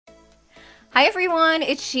Hi everyone,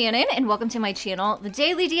 it's Shannon and welcome to my channel, The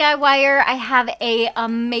Daily DIYer. I have a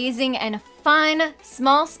amazing and fun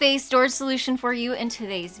small space storage solution for you in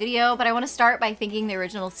today's video, but I want to start by thanking the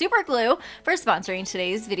original Super Glue for sponsoring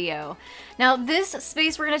today's video. Now this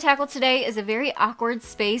space we're going to tackle today is a very awkward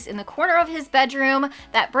space in the corner of his bedroom.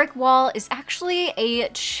 That brick wall is actually a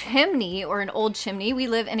chimney, or an old chimney. We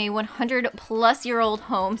live in a 100-plus-year-old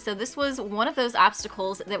home, so this was one of those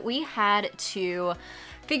obstacles that we had to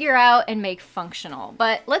figure out and make functional.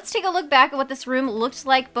 But let's take a look back at what this room looked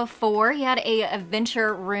like before. He had a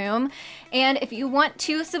adventure room, and if you want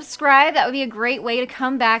to subscribe, that would be a great way to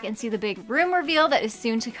come back and see the big room reveal that is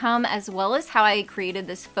soon to come, as well as how I created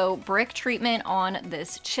this faux brick treatment on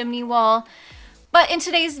this chimney wall. But in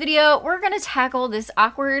today's video, we're going to tackle this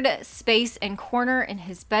awkward space and corner in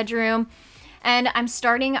his bedroom. And I'm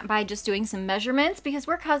starting by just doing some measurements because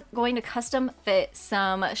we're going to custom fit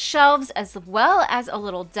some shelves as well as a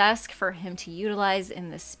little desk for him to utilize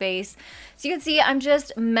in this space. So you can see I'm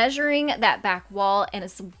just measuring that back wall and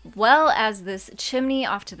as well as this chimney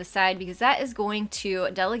off to the side, because that is going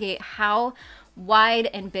to delegate how wide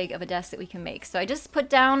and big of a desk that we can make. So I just put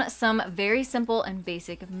down some very simple and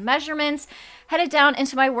basic measurements, headed down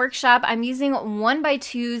into my workshop. I'm using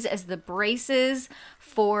 1x2s as the braces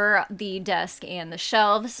for the desk and the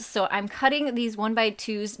shelves. So I'm cutting these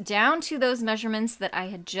 1x2s down to those measurements that I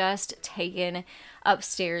had just taken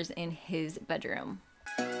upstairs in his bedroom.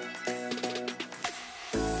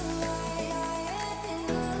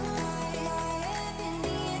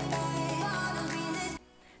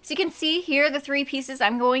 So you can see here the three pieces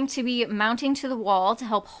I'm going to be mounting to the wall to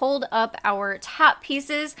help hold up our top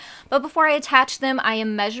pieces. But before I attach them, I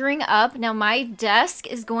am measuring up. Now my desk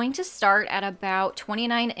is going to start at about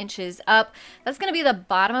 29 inches up. That's going to be the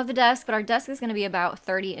bottom of the desk, but our desk is going to be about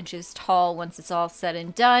 30 inches tall once it's all said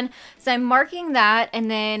and done. So I'm marking that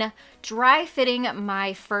and then dry fitting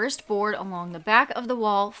my first board along the back of the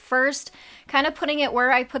wall first, kind of putting it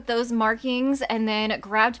where I put those markings, and then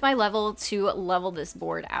grabbed my level to level this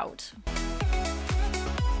board out.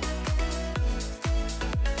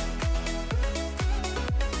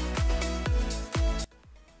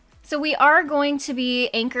 So we are going to be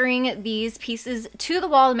anchoring these pieces to the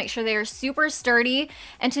wall to make sure they are super sturdy.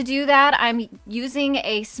 And to do that, I'm using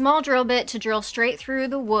a small drill bit to drill straight through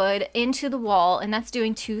the wood into the wall. And that's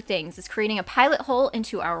doing two things. It's creating a pilot hole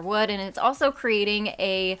into our wood, and it's also creating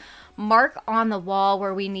a mark on the wall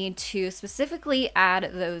where we need to specifically add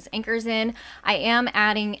those anchors in. I am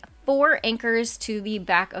adding 4 anchors to the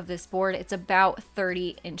back of this board. It's about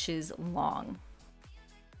 30 inches long.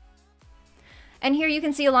 And here you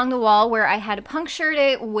can see along the wall where I had punctured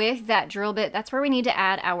it with that drill bit. That's where we need to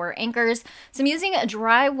add our anchors. So I'm using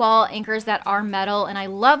drywall anchors that are metal, and I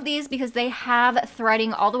love these because they have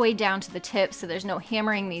threading all the way down to the tip, so there's no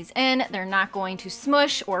hammering these in. They're not going to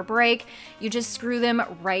smush or break. You just screw them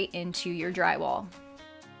right into your drywall.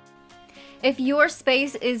 If your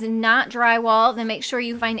space is not drywall, then make sure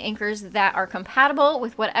you find anchors that are compatible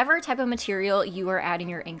with whatever type of material you are adding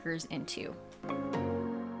your anchors into.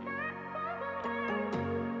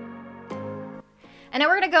 And now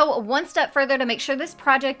we're going to go one step further to make sure this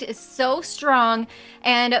project is so strong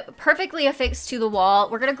and perfectly affixed to the wall.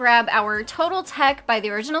 We're going to grab our Total Tech by the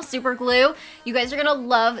original Super Glue. You guys are going to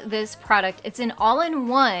love this product. It's an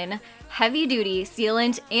all-in-one heavy-duty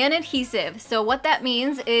sealant and adhesive. So what that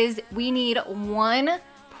means is we need one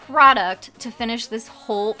product to finish this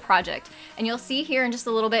whole project, and you'll see here in just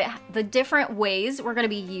a little bit the different ways we're going to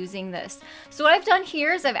be using this. So what I've done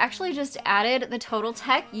here is I've actually just added the Total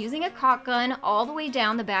Tech using a caulk gun all the way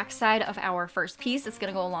down the back side of our first piece. It's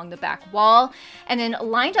going to go along the back wall, and then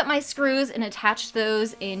lined up my screws and attached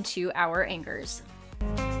those into our anchors.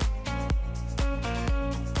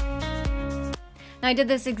 Now I did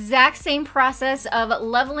this exact same process of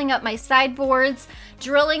leveling up my sideboards,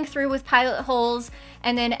 drilling through with pilot holes,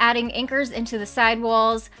 and then adding anchors into the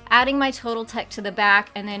sidewalls, adding my Total Tech to the back,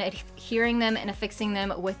 and then adhering them and affixing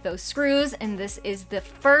them with those screws. And this is the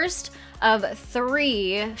first of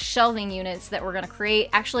 3 shelving units that we're going to create.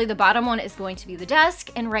 Actually, the bottom one is going to be the desk,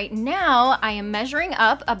 and right now I am measuring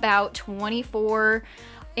up about 24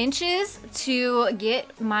 inches to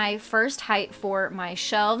get my first height for my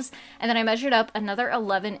shelves, and then I measured up another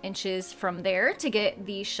 11 inches from there to get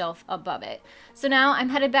the shelf above it. So now I'm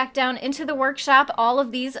headed back down into the workshop. All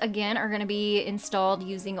of these again are going to be installed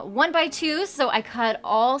using 1x2s, so I cut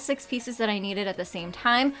all 6 pieces that I needed at the same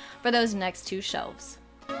time for those next 2 shelves.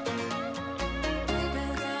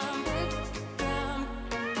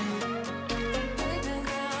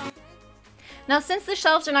 Now, since the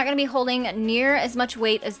shelves are not going to be holding near as much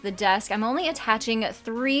weight as the desk, I'm only attaching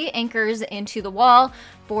 3 anchors into the wall,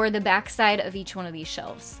 for the back side of each one of these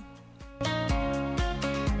shelves.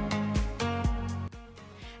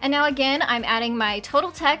 And now again, I'm adding my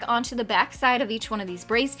Total Tech onto the back side of each one of these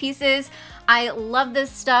brace pieces. I love this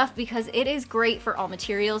stuff because it is great for all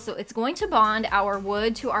materials. So it's going to bond our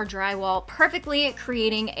wood to our drywall perfectly,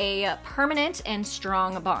 creating a permanent and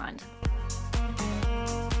strong bond.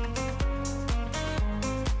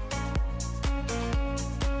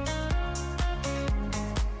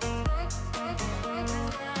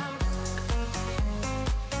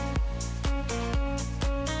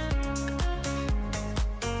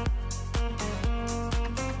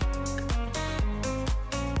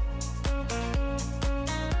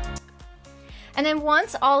 And then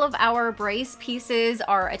once all of our brace pieces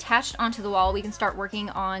are attached onto the wall, we can start working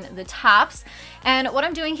on the tops. And what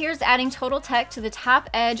I'm doing here is adding Total Tech to the top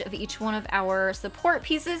edge of each one of our support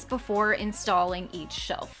pieces before installing each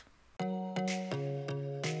shelf.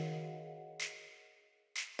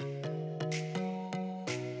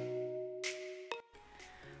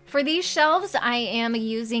 For these shelves, I am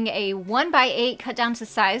using a 1x8 cut down to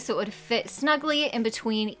size so it would fit snugly in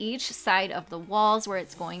between each side of the walls where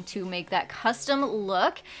it's going to make that custom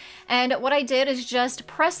look. And what I did is just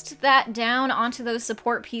pressed that down onto those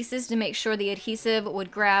support pieces to make sure the adhesive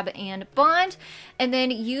would grab and bond, and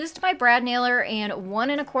then used my brad nailer and 1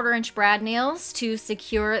 1/4 inch brad nails to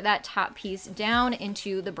secure that top piece down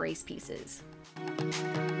into the brace pieces.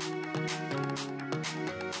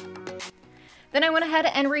 Then I went ahead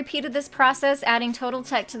and repeated this process, adding Total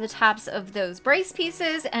Tech to the tops of those brace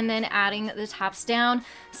pieces and then adding the tops down,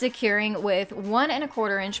 securing with 1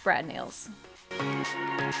 1/4 inch brad nails.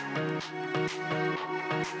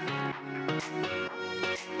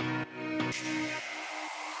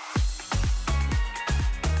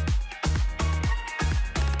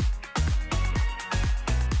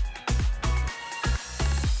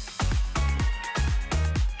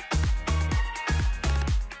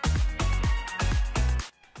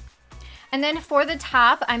 And then for the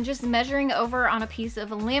top, I'm just measuring over on a piece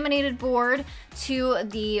of laminated board to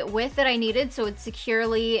the width that I needed so it's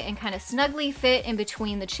securely and kind of snugly fit in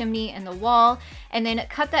between the chimney and the wall, and then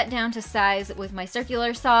cut that down to size with my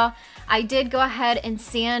circular saw. I did go ahead and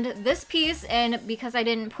sand this piece, and because I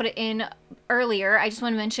didn't put it in earlier, I just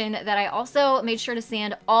want to mention that I also made sure to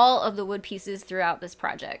sand all of the wood pieces throughout this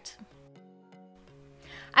project.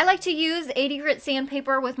 I like to use 80 grit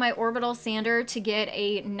sandpaper with my orbital sander to get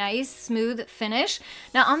a nice smooth finish.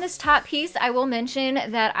 Now on this top piece, I will mention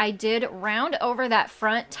that I did round over that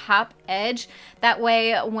front top edge. That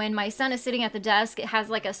way when my son is sitting at the desk, it has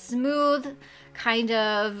like a smooth kind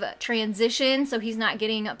of transition so he's not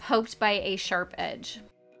getting poked by a sharp edge.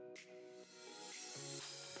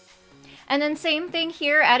 And then same thing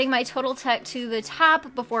here, adding my Total Tech to the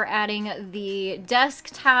top before adding the desk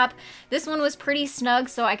top. This one was pretty snug,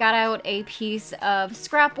 so I got out a piece of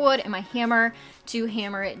scrap wood and my hammer to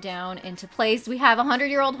hammer it down into place. We have a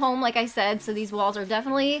 100-year-old home, like I said, so these walls are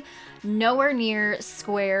definitely nowhere near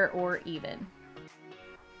square or even.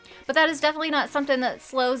 But that is definitely not something that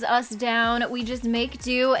slows us down. We just make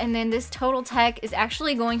do, and then this Total Tech is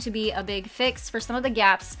actually going to be a big fix for some of the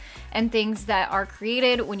gaps and things that are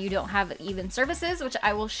created when you don't have even surfaces, which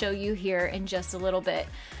I will show you here in just a little bit.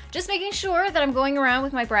 Just making sure that I'm going around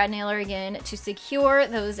with my brad nailer again to secure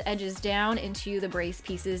those edges down into the brace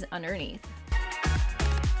pieces underneath.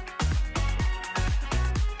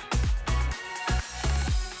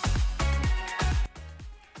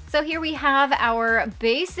 So here we have our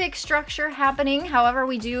basic structure happening. However,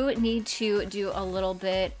 we do need to do a little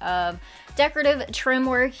bit of decorative trim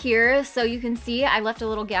work here. So you can see I left a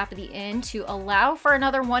little gap at the end to allow for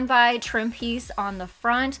another 1x trim piece on the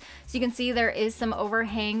front. So you can see there is some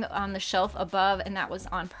overhang on the shelf above, and that was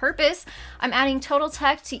on purpose. I'm adding Total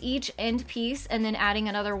Tech to each end piece and then adding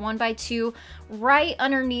another 1x2 right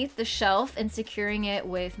underneath the shelf and securing it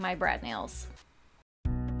with my brad nails.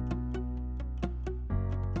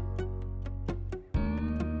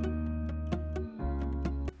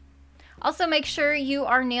 Also make sure you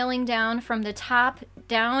are nailing down from the top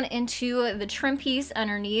down into the trim piece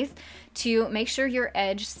underneath to make sure your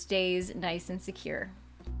edge stays nice and secure.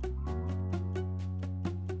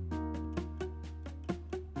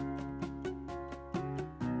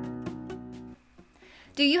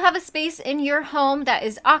 Do you have a space in your home that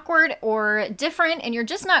is awkward or different and you're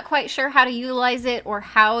just not quite sure how to utilize it or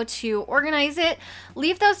how to organize it?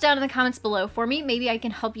 Leave those down in the comments below for me. Maybe I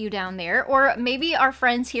can help you down there, or maybe our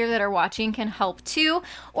friends here that are watching can help too,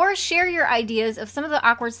 or share your ideas of some of the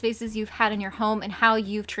awkward spaces you've had in your home and how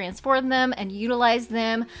you've transformed them and utilized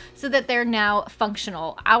them so that they're now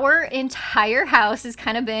functional. Our entire house has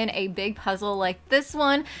kind of been a big puzzle like this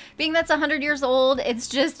one. Being that's 100 years old, it's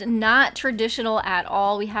just not traditional at all.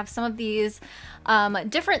 We have some of these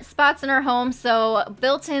different spots in our home, so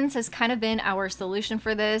built-ins has kind of been our solution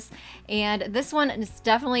for this, and this one has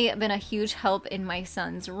definitely been a huge help in my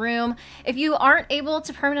son's room. If you aren't able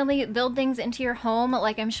to permanently build things into your home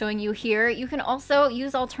like I'm showing you here, you can also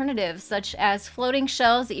use alternatives such as floating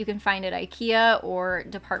shelves that you can find at IKEA or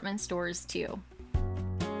department stores too.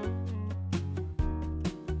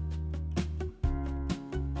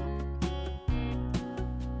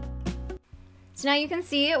 So now you can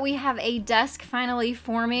see we have a desk finally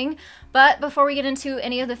forming, but before we get into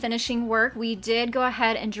any of the finishing work, we did go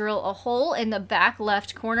ahead and drill a hole in the back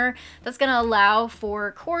left corner that's going to allow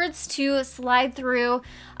for cords to slide through.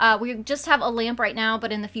 We just have a lamp right now,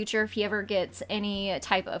 but in the future, if he ever gets any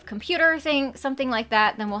type of computer thing, something like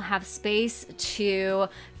that, then we'll have space to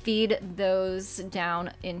feed those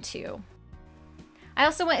down into. I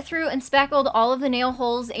also went through and spackled all of the nail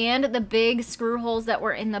holes and the big screw holes that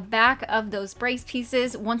were in the back of those brace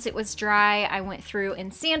pieces. Once it was dry, I went through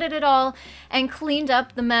and sanded it all and cleaned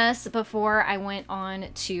up the mess before I went on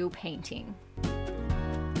to painting.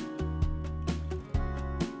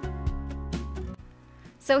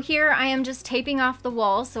 So here I am just taping off the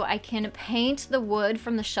walls so I can paint the wood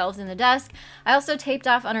from the shelves in the desk. I also taped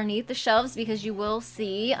off underneath the shelves because you will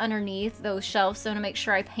see underneath those shelves, so I'm gonna make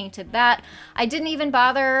sure I painted that. I didn't even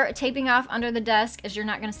bother taping off under the desk as you're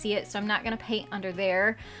not gonna see it, so I'm not gonna paint under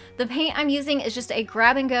there. The paint I'm using is just a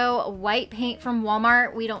grab and go white paint from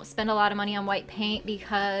Walmart. We don't spend a lot of money on white paint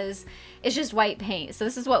because it's just white paint. So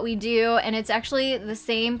this is what we do, and it's actually the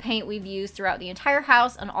same paint we've used throughout the entire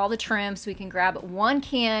house on all the trims. We can grab one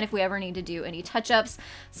can if we ever need to do any touch-ups.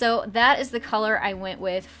 So that is the color I went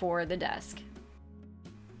with for the desk.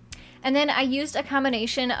 And then I used a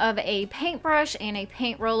combination of a paintbrush and a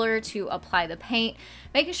paint roller to apply the paint,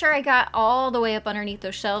 making sure I got all the way up underneath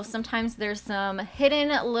those shelves. Sometimes there's some hidden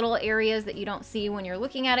little areas that you don't see when you're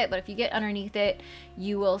looking at it, but if you get underneath it,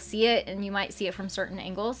 you will see it, and you might see it from certain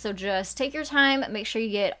angles. So just take your time, make sure you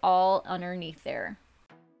get all underneath there.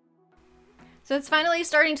 So it's finally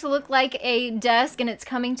starting to look like a desk and it's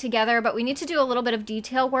coming together, but we need to do a little bit of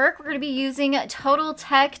detail work. We're going to be using Total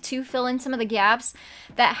Tech to fill in some of the gaps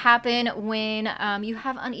that happen when you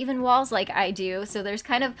have uneven walls like I do. So there's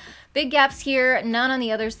kind of big gaps here, none on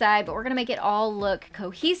the other side, but we're going to make it all look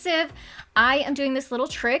cohesive. I am doing this little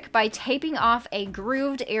trick by taping off a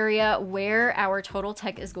grooved area where our Total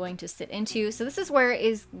Tech is going to sit into. So this is where it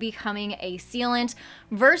is becoming a sealant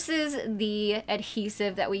versus the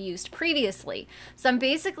adhesive that we used previously. So I'm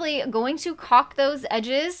basically going to caulk those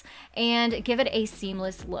edges and give it a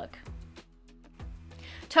seamless look.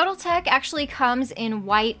 Total Tech actually comes in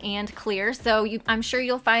white and clear, so I'm sure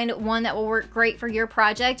you'll find one that will work great for your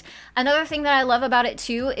project. Another thing that I love about it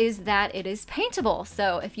too is that it is paintable,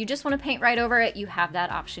 so if you just want to paint right over it, you have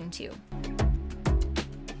that option too.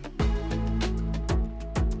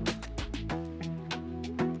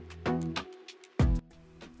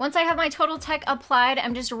 Once I have my Total Tech applied,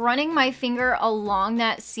 I'm just running my finger along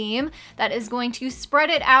that seam that is going to spread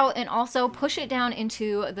it out and also push it down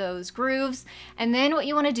into those grooves. And then what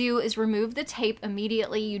you want to do is remove the tape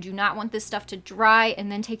immediately. You do not want this stuff to dry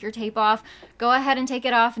and then take your tape off. Go ahead and take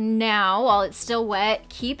it off now while it's still wet.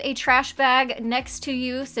 Keep a trash bag next to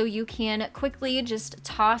you so you can quickly just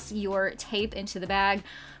toss your tape into the bag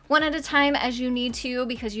one at a time as you need to,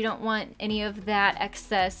 because you don't want any of that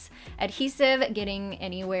excess adhesive getting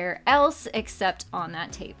anywhere else except on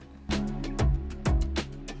that tape.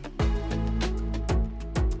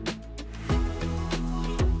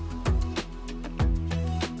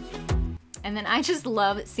 And then I just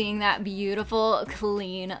love seeing that beautiful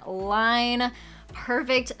clean line.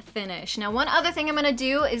 Perfect finish. Now, one other thing I'm going to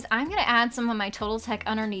do is I'm going to add some of my Total Tech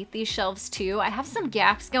underneath these shelves too. I have some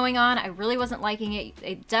gaps going on. I really wasn't liking it.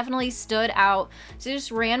 It definitely stood out. So I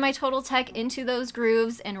just ran my Total Tech into those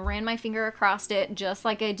grooves and ran my finger across it just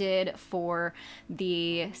like I did for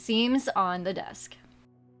the seams on the desk.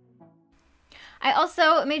 I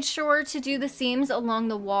also made sure to do the seams along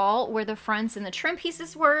the wall where the fronts and the trim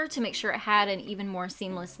pieces were to make sure it had an even more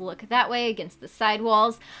seamless look that way against the side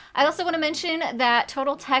walls. I also want to mention that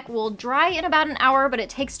Total Tech will dry in about an hour, but it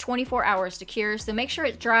takes 24 hours to cure, so make sure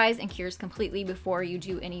it dries and cures completely before you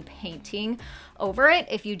do any painting over it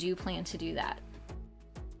if you do plan to do that.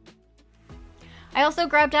 I also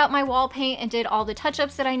grabbed out my wall paint and did all the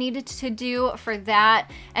touch-ups that I needed to do for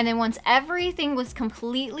that. And then once everything was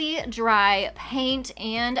completely dry, paint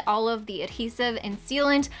and all of the adhesive and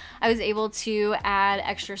sealant, I was able to add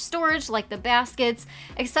extra storage like the baskets,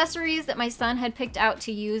 accessories that my son had picked out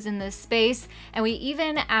to use in this space. And we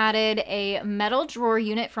even added a metal drawer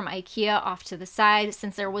unit from IKEA off to the side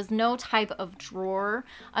since there was no type of drawer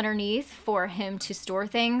underneath for him to store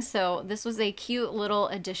things. So this was a cute little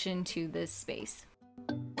addition to this space.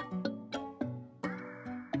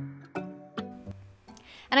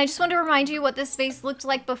 And I just want to remind you what this space looked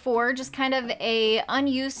like before, just kind of a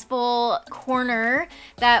unuseful corner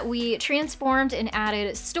that we transformed and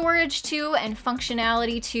added storage to and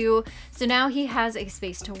functionality to. So now he has a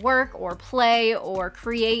space to work or play or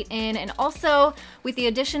create in. And also with the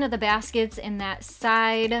addition of the baskets in that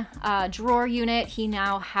side drawer unit, he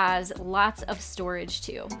now has lots of storage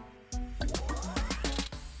too.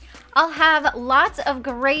 I'll have lots of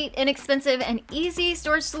great, inexpensive, and easy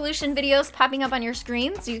storage solution videos popping up on your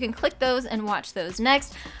screen, so you can click those and watch those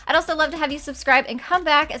next. I'd also love to have you subscribe and come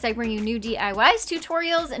back as I bring you new DIYs,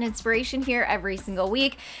 tutorials, and inspiration here every single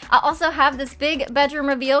week. I'll also have this big bedroom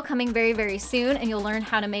reveal coming very, very soon, and you'll learn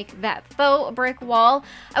how to make that faux brick wall.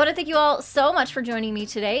 I want to thank you all so much for joining me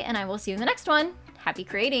today, and I will see you in the next one. Happy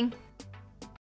creating!